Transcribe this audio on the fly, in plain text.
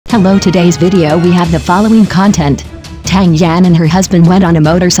Hello, today's video we have the following content. Tang Yan and her husband went on a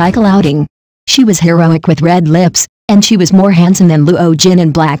motorcycle outing. She was heroic with red lips, and she was more handsome than Luo Jin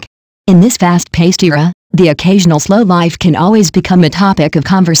in black. In this fast-paced era, the occasional slow life can always become a topic of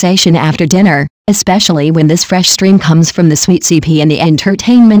conversation after dinner, especially when this fresh stream comes from the sweet CP in the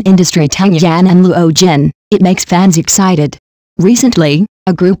entertainment industry Tang Yan and Luo Jin. It makes fans excited. Recently,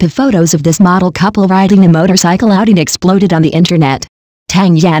 a group of photos of this model couple riding a motorcycle outing exploded on the internet.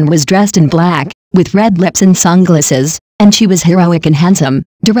 Tang Yan was dressed in black, with red lips and sunglasses, and she was heroic and handsome,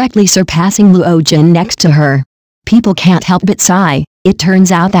 directly surpassing Luo Jin next to her. People can't help but sigh. It turns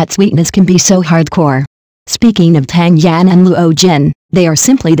out that sweetness can be so hardcore. Speaking of Tang Yan and Luo Jin, they are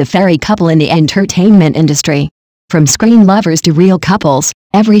simply the fairy couple in the entertainment industry. From screen lovers to real couples,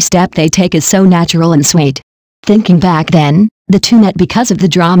 every step they take is so natural and sweet. Thinking back then, the two met because of the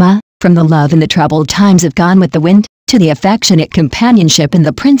drama, from the love in the troubled times of Gone with the Wind, to the affectionate companionship in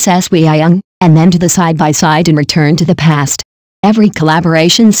The Princess Weiyang, and then to the side-by-side in Return to the Past. Every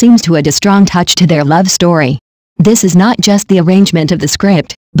collaboration seems to add a strong touch to their love story. This is not just the arrangement of the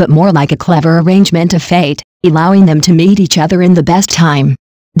script, but more like a clever arrangement of fate, allowing them to meet each other in the best time.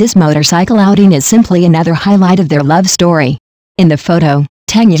 This motorcycle outing is simply another highlight of their love story. In the photo,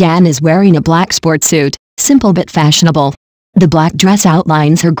 Tang Yan is wearing a black sports suit, simple but fashionable. The black dress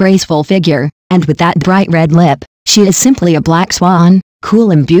outlines her graceful figure, and with that bright red lip, she is simply a black swan, cool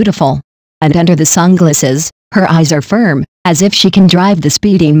and beautiful. And under the sunglasses, her eyes are firm, as if she can drive the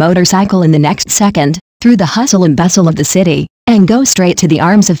speeding motorcycle in the next second, through the hustle and bustle of the city, and go straight to the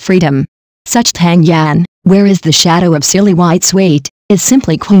arms of freedom. Such Tang Yan, where is the shadow of silly white sweet, is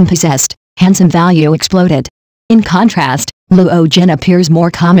simply queen-possessed, handsome value exploded. In contrast, Luo Jin appears more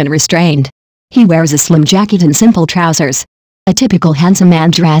calm and restrained. He wears a slim jacket and simple trousers. A typical handsome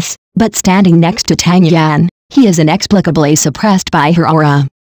man dress, but standing next to Tang Yan, he is inexplicably suppressed by her aura.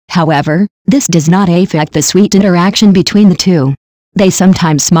 However, this does not affect the sweet interaction between the two. They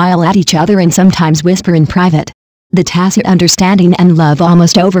sometimes smile at each other and sometimes whisper in private. The tacit understanding and love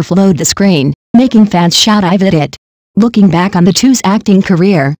almost overflowed the screen, making fans shout "I've hit it." Looking back on the two's acting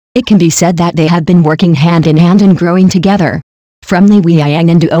career, it can be said that they have been working hand in hand and growing together. From Li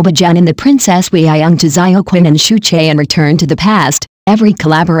Weiyang and Luo Jin in The Princess Weiyang to Xiao Qin and Shu Che in Return to the Past, every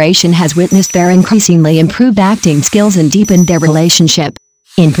collaboration has witnessed their increasingly improved acting skills and deepened their relationship.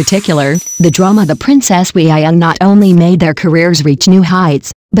 In particular, the drama The Princess Weiyang not only made their careers reach new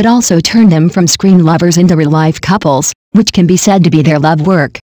heights, but also turned them from screen lovers into real-life couples, which can be said to be their love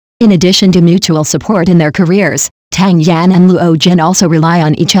work. In addition to mutual support in their careers, Tang Yan and Luo Jin also rely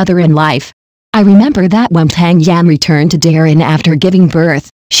on each other in life. I remember that when Tang Yan returned to Darren after giving birth,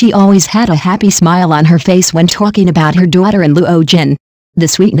 she always had a happy smile on her face when talking about her daughter and Luo Jin. The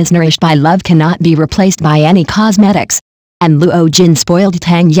sweetness nourished by love cannot be replaced by any cosmetics. And Luo Jin spoiled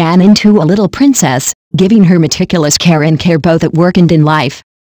Tang Yan into a little princess, giving her meticulous care both at work and in life.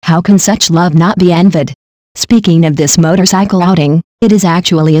 How can such love not be envied? Speaking of this motorcycle outing, it is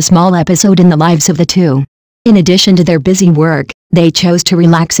actually a small episode in the lives of the two. In addition to their busy work, they chose to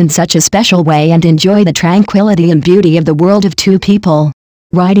relax in such a special way and enjoy the tranquility and beauty of the world of two people.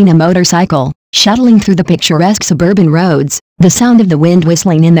 Riding a motorcycle, shuttling through the picturesque suburban roads, the sound of the wind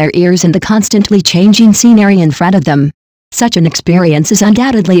whistling in their ears and the constantly changing scenery in front of them. Such an experience is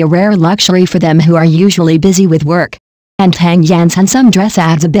undoubtedly a rare luxury for them who are usually busy with work. And Tang Yan's handsome dress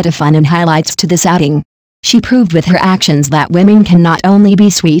adds a bit of fun and highlights to this outing. She proved with her actions that women can not only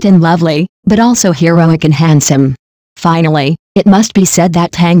be sweet and lovely, but also heroic and handsome. Finally, it must be said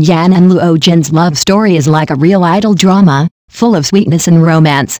that Tang Yan and Luo Jin's love story is like a real idol drama, full of sweetness and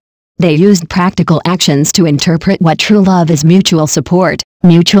romance. They used practical actions to interpret what true love is: mutual support,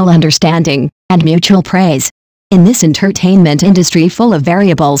 mutual understanding, and mutual praise. In this entertainment industry full of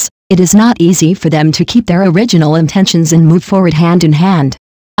variables, it is not easy for them to keep their original intentions and move forward hand in hand.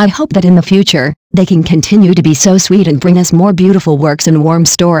 I hope that in the future, they can continue to be so sweet and bring us more beautiful works and warm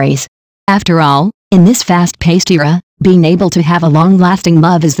stories. After all, in this fast-paced era, being able to have a long-lasting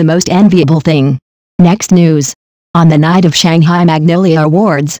love is the most enviable thing. Next news. On the night of Shanghai Magnolia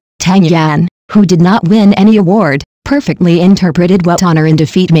Awards, Tang Yan, who did not win any award, perfectly interpreted what honor and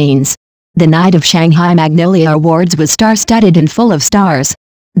defeat means. The night of Shanghai Magnolia Awards was star-studded and full of stars.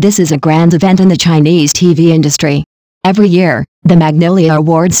 This is a grand event in the Chinese TV industry. Every year, the Magnolia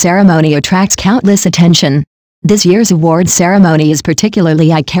Awards ceremony attracts countless attention. This year's awards ceremony is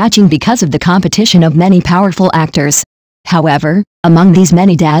particularly eye-catching because of the competition of many powerful actors. However, among these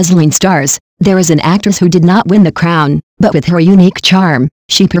many dazzling stars, there is an actress who did not win the crown, but with her unique charm,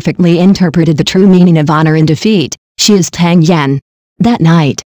 she perfectly interpreted the true meaning of honor and defeat. She is Tang Yan. That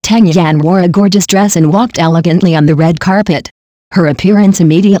night, Tang Yan wore a gorgeous dress and walked elegantly on the red carpet. Her appearance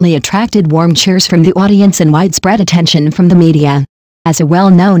immediately attracted warm cheers from the audience and widespread attention from the media. As a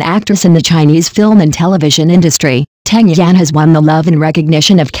well-known actress in the Chinese film and television industry, Tang Yan has won the love and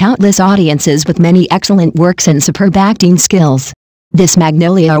recognition of countless audiences with many excellent works and superb acting skills. This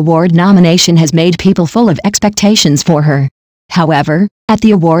Magnolia Award nomination has made people full of expectations for her. However, at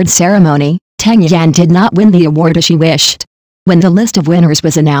the award ceremony, Tang Yan did not win the award as she wished. When the list of winners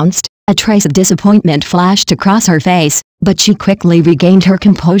was announced, a trace of disappointment flashed across her face, but she quickly regained her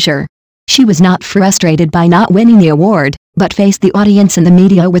composure. She was not frustrated by not winning the award, but faced the audience and the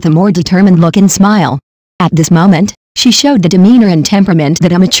media with a more determined look and smile. At this moment, she showed the demeanor and temperament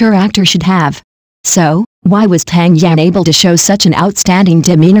that a mature actor should have. So, why was Tang Yan able to show such an outstanding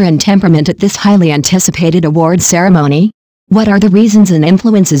demeanor and temperament at this highly anticipated award ceremony? What are the reasons and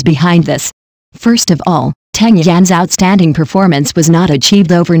influences behind this? First of all, Tang Yan's outstanding performance was not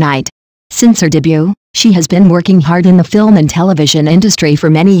achieved overnight. Since her debut, she has been working hard in the film and television industry for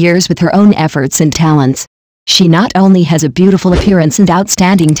many years with her own efforts and talents. She not only has a beautiful appearance and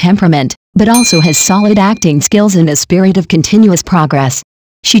outstanding temperament, but also has solid acting skills and a spirit of continuous progress.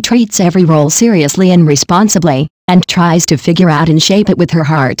 She treats every role seriously and responsibly, and tries to figure out and shape it with her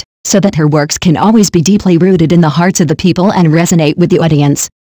heart, so that her works can always be deeply rooted in the hearts of the people and resonate with the audience.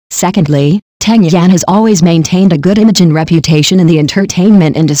 Secondly, Tang Yan has always maintained a good image and reputation in the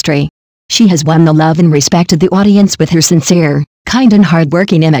entertainment industry. She has won the love and respect of the audience with her sincere, kind and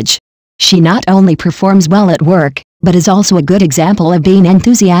hard-working image. She not only performs well at work, but is also a good example of being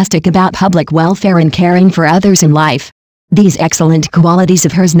enthusiastic about public welfare and caring for others in life. These excellent qualities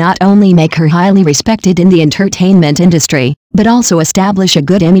of hers not only make her highly respected in the entertainment industry, but also establish a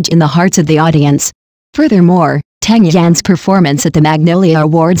good image in the hearts of the audience. Furthermore, Tang Yan's performance at the Magnolia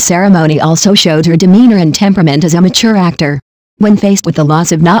Award ceremony also showed her demeanor and temperament as a mature actor. When faced with the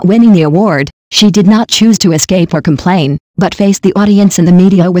loss of not winning the award, she did not choose to escape or complain, but faced the audience and the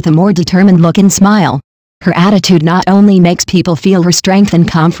media with a more determined look and smile. Her attitude not only makes people feel her strength and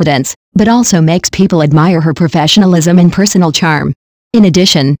confidence, but also makes people admire her professionalism and personal charm. In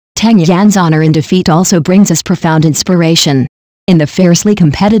addition, Tang Yan's honor in defeat also brings us profound inspiration. In the fiercely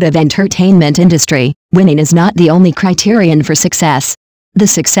competitive entertainment industry, winning is not the only criterion for success. The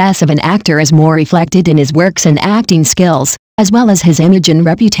success of an actor is more reflected in his works and acting skills, as well as his image and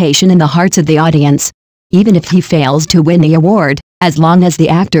reputation in the hearts of the audience. Even if he fails to win the award, as long as the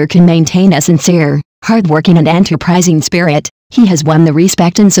actor can maintain a sincere, hardworking and enterprising spirit, he has won the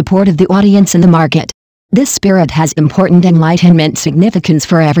respect and support of the audience and the market. This spirit has important enlightenment significance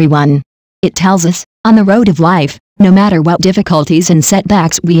for everyone. It tells us, on the road of life, no matter what difficulties and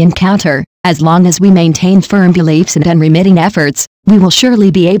setbacks we encounter, as long as we maintain firm beliefs and unremitting efforts, we will surely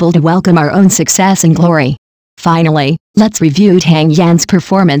be able to welcome our own success and glory. Finally, let's review Tang Yan's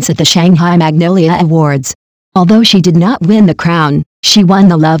performance at the Shanghai Magnolia Awards. Although she did not win the crown, she won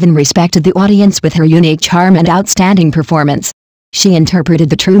the love and respect of the audience with her unique charm and outstanding performance. She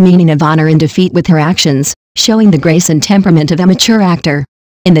interpreted the true meaning of honor and defeat with her actions, showing the grace and temperament of a mature actor.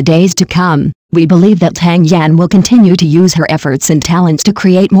 In the days to come, we believe that Tang Yan will continue to use her efforts and talents to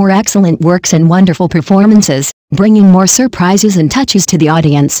create more excellent works and wonderful performances, bringing more surprises and touches to the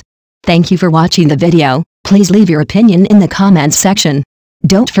audience. Thank you for watching the video. Please leave your opinion in the comments section.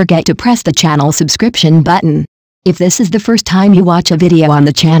 Don't forget to press the channel subscription button. If this is the first time you watch a video on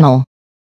the channel,